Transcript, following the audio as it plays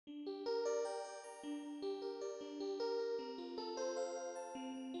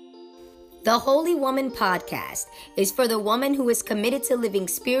The Holy Woman podcast is for the woman who is committed to living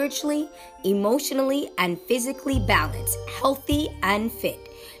spiritually, emotionally, and physically balanced, healthy, and fit.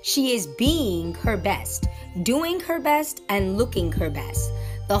 She is being her best, doing her best, and looking her best.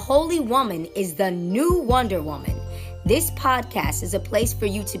 The Holy Woman is the new Wonder Woman. This podcast is a place for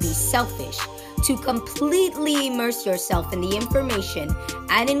you to be selfish, to completely immerse yourself in the information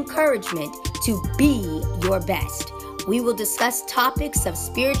and encouragement to be your best. We will discuss topics of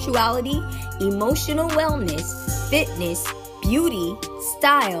spirituality, emotional wellness, fitness, beauty,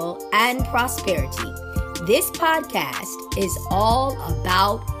 style, and prosperity. This podcast is all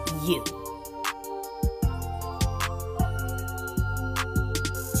about you.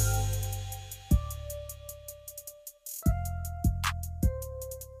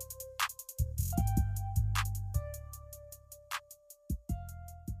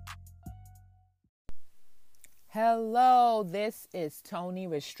 Hello, this is Tony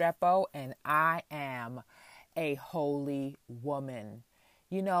Restrepo, and I am a holy woman.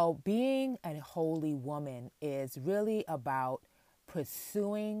 You know, being a holy woman is really about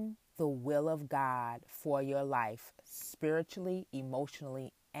pursuing the will of God for your life, spiritually,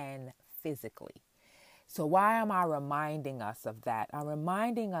 emotionally, and physically. So why am I reminding us of that? I'm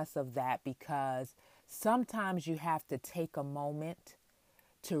reminding us of that because sometimes you have to take a moment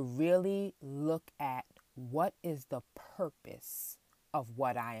to really look at what is the purpose of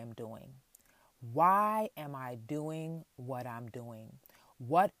what I am doing? Why am I doing what I'm doing?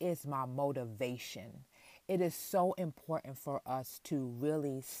 What is my motivation? It is so important for us to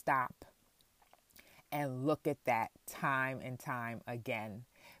really stop and look at that time and time again.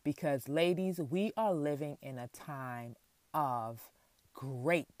 Because ladies, we are living in a time of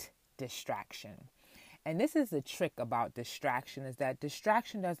great distraction. And this is the trick about distraction, is that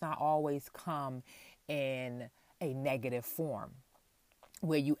distraction does not always come in a negative form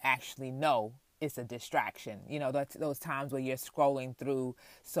where you actually know it's a distraction. You know, that's those times where you're scrolling through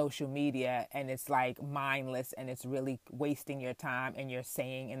social media and it's like mindless and it's really wasting your time, and you're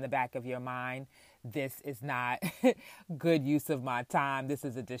saying in the back of your mind, this is not good use of my time. This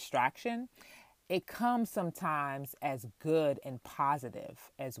is a distraction. It comes sometimes as good and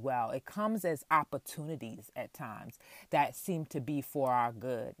positive as well. It comes as opportunities at times that seem to be for our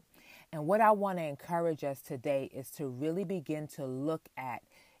good. And what I want to encourage us today is to really begin to look at,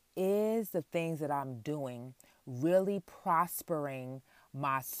 is the things that I'm doing really prospering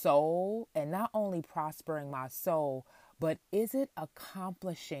my soul? And not only prospering my soul, but is it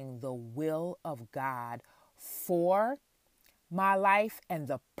accomplishing the will of God for my life and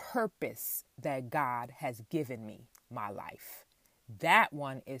the purpose that God has given me my life? That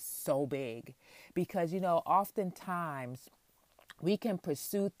one is so big because, you know, oftentimes we can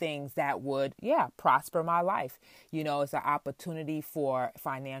pursue things that would, prosper my life. You know, it's an opportunity for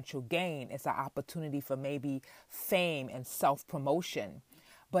financial gain. It's an opportunity for maybe fame and self-promotion.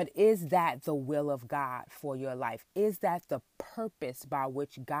 But is that the will of God for your life? Is that the purpose by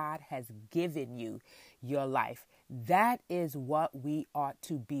which God has given you your life? That is what we ought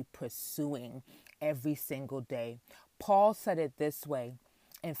to be pursuing every single day. Paul said it this way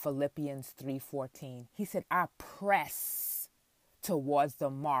in Philippians 3:14. He said, I press towards the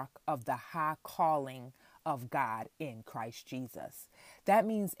mark of the high calling of God in Christ Jesus. That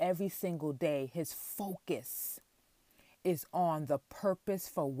means every single day his focus is on the purpose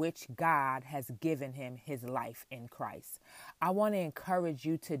for which God has given him his life in Christ. I want to encourage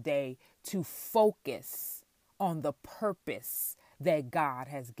you today to focus on the purpose that God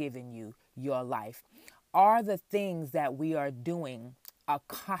has given you your life. Are the things that we are doing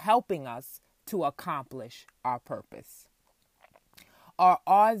helping us to accomplish our purpose? Or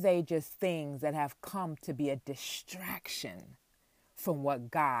are they just things that have come to be a distraction from what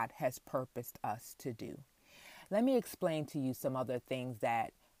God has purposed us to do? Let me explain to you some other things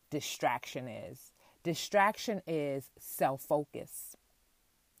that distraction is. Distraction is self-focus.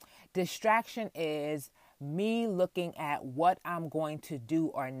 Distraction is me looking at what I'm going to do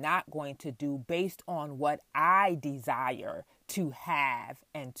or not going to do based on what I desire to have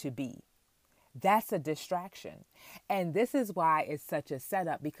and to be. That's a distraction. And this is why it's such a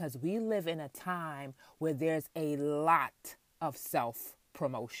setup, because we live in a time where there's a lot of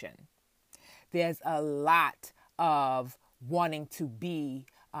self-promotion. There's a lot of wanting to be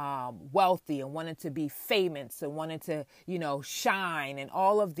wealthy and wanting to be famous and wanting to, shine and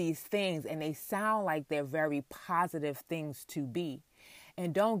all of these things. And they sound like they're very positive things to be.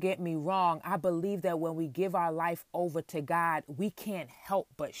 And don't get me wrong, I believe that when we give our life over to God, we can't help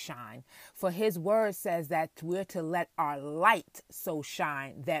but shine. For his word says that we're to let our light so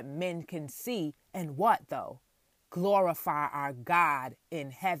shine that men can see. And what though? glorify our God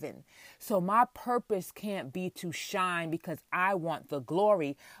in heaven. So my purpose can't be to shine because I want the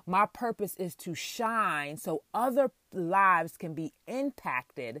glory. My purpose is to shine so other lives can be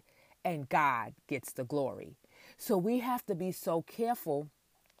impacted and God gets the glory. So we have to be so careful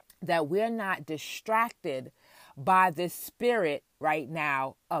that we're not distracted by this spirit right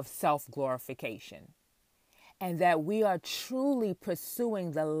now of self-glorification, and that we are truly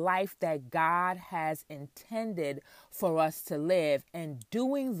pursuing the life that God has intended for us to live and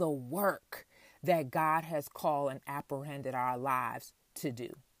doing the work that God has called and apprehended our lives to do.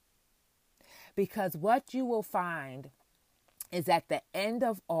 Because what you will find is at the end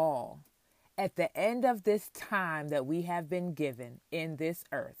of all, at the end of this time that we have been given in this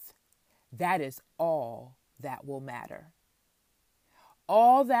earth, that is all that will matter.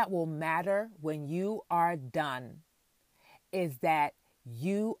 All that will matter when you are done is that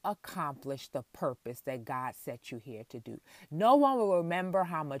you accomplish the purpose that God set you here to do. No one will remember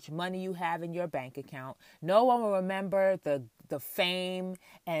how much money you have in your bank account. No one will remember the fame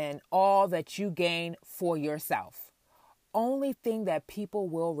and all that you gain for yourself. Only thing that people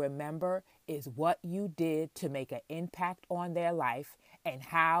will remember is what you did to make an impact on their life and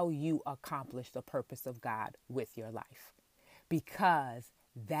how you accomplished the purpose of God with your life. Because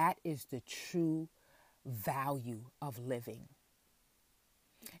that is the true value of living,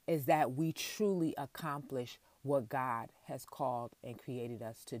 is that we truly accomplish what God has called and created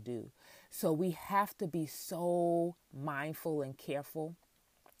us to do. So we have to be so mindful and careful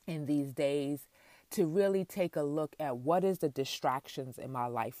in these days to really take a look at what is the distractions in my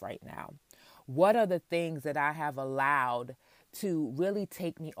life right now. What are the things that I have allowed to really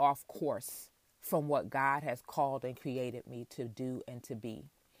take me off course from what God has called and created me to do and to be?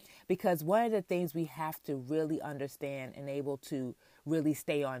 Because one of the things we have to really understand and able to really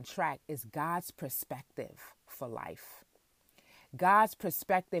stay on track is God's perspective for life. God's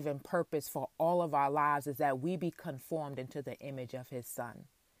perspective and purpose for all of our lives is that we be conformed into the image of his Son.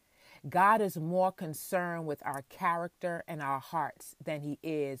 God is more concerned with our character and our hearts than he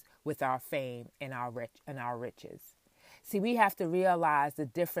is with our fame and our riches. See, we have to realize the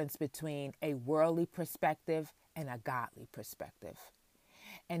difference between a worldly perspective and a godly perspective.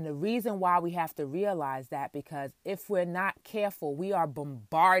 And the reason why we have to realize that, because if we're not careful, we are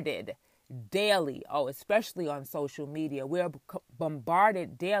bombarded daily, especially on social media. We're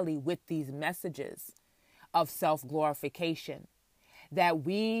bombarded daily with these messages of self-glorification that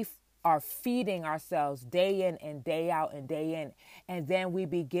we are feeding ourselves day in and day out and day in. And then we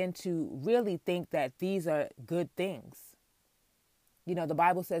begin to really think that these are good things. You know, the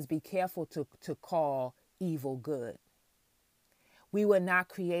Bible says, be careful to call evil good. We were not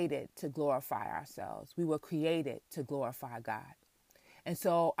created to glorify ourselves. We were created to glorify God. And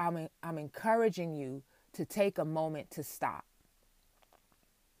so I'm encouraging you to take a moment to stop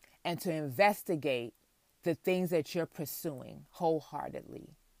and to investigate the things that you're pursuing wholeheartedly.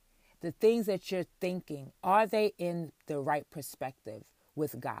 The things that you're thinking, are they in the right perspective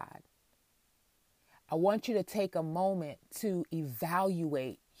with God? I want you to take a moment to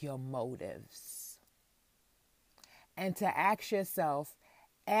evaluate your motives and to ask yourself,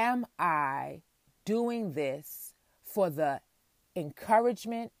 am I doing this for the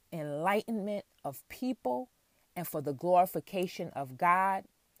encouragement, enlightenment of people and for the glorification of God,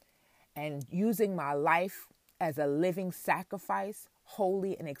 and using my life as a living sacrifice,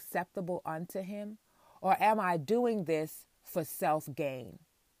 holy and acceptable unto him? Or am I doing this for self-gain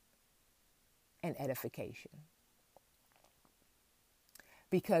and edification?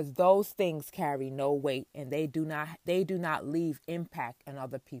 Because those things carry no weight and they do not leave impact in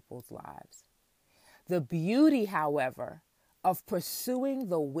other people's lives. The beauty, however, of pursuing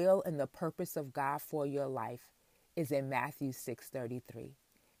the will and the purpose of God for your life is in Matthew 6:33.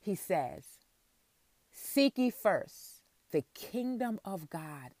 He says, seek ye first the kingdom of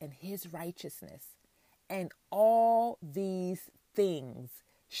God and his righteousness, and all these things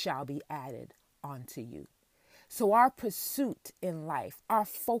shall be added unto you. So our pursuit in life, our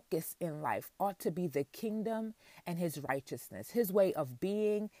focus in life ought to be the kingdom and his righteousness, his way of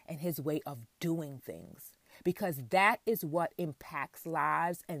being and his way of doing things, because that is what impacts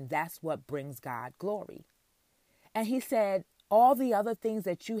lives and that's what brings God glory. And he said, all the other things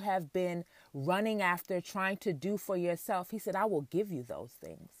that you have been running after, trying to do for yourself, he said, I will give you those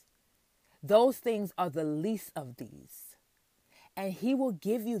things. Those things are the least of these. And he will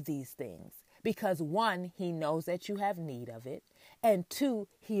give you these things because, one, he knows that you have need of it. And two,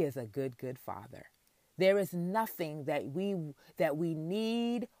 he is a good, good father. There is nothing that we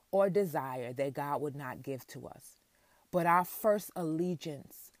need or desire that God would not give to us. But our first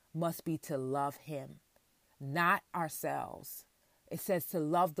allegiance must be to love him, not ourselves. It says to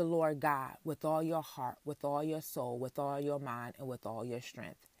love the Lord God with all your heart, with all your soul, with all your mind, and with all your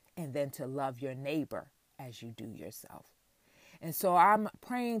strength. And then to love your neighbor as you do yourself. And so I'm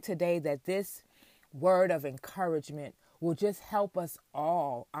praying today that this word of encouragement will just help us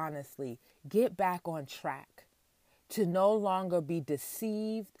all, honestly, get back on track, to no longer be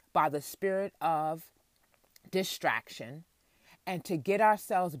deceived by the spirit of distraction, and to get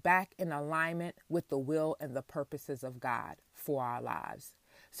ourselves back in alignment with the will and the purposes of God for our lives.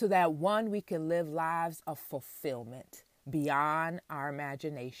 So that one, we can live lives of fulfillment beyond our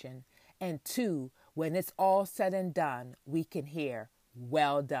imagination. And two, when it's all said and done, we can hear,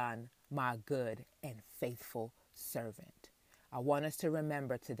 "Well done, my good and faithful servant." I want us to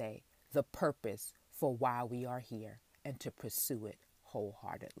remember today the purpose for why we are here and to pursue it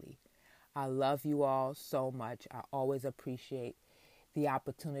wholeheartedly. I love you all so much. I always appreciate the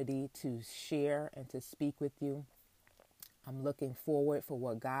opportunity to share and to speak with you. I'm looking forward for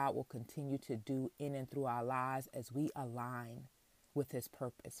what God will continue to do in and through our lives as we align with his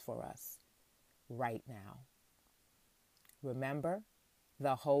purpose for us right now. Remember,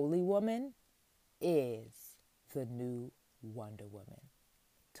 the Holy Woman is the new Wonder Woman.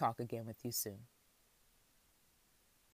 Talk again with you soon.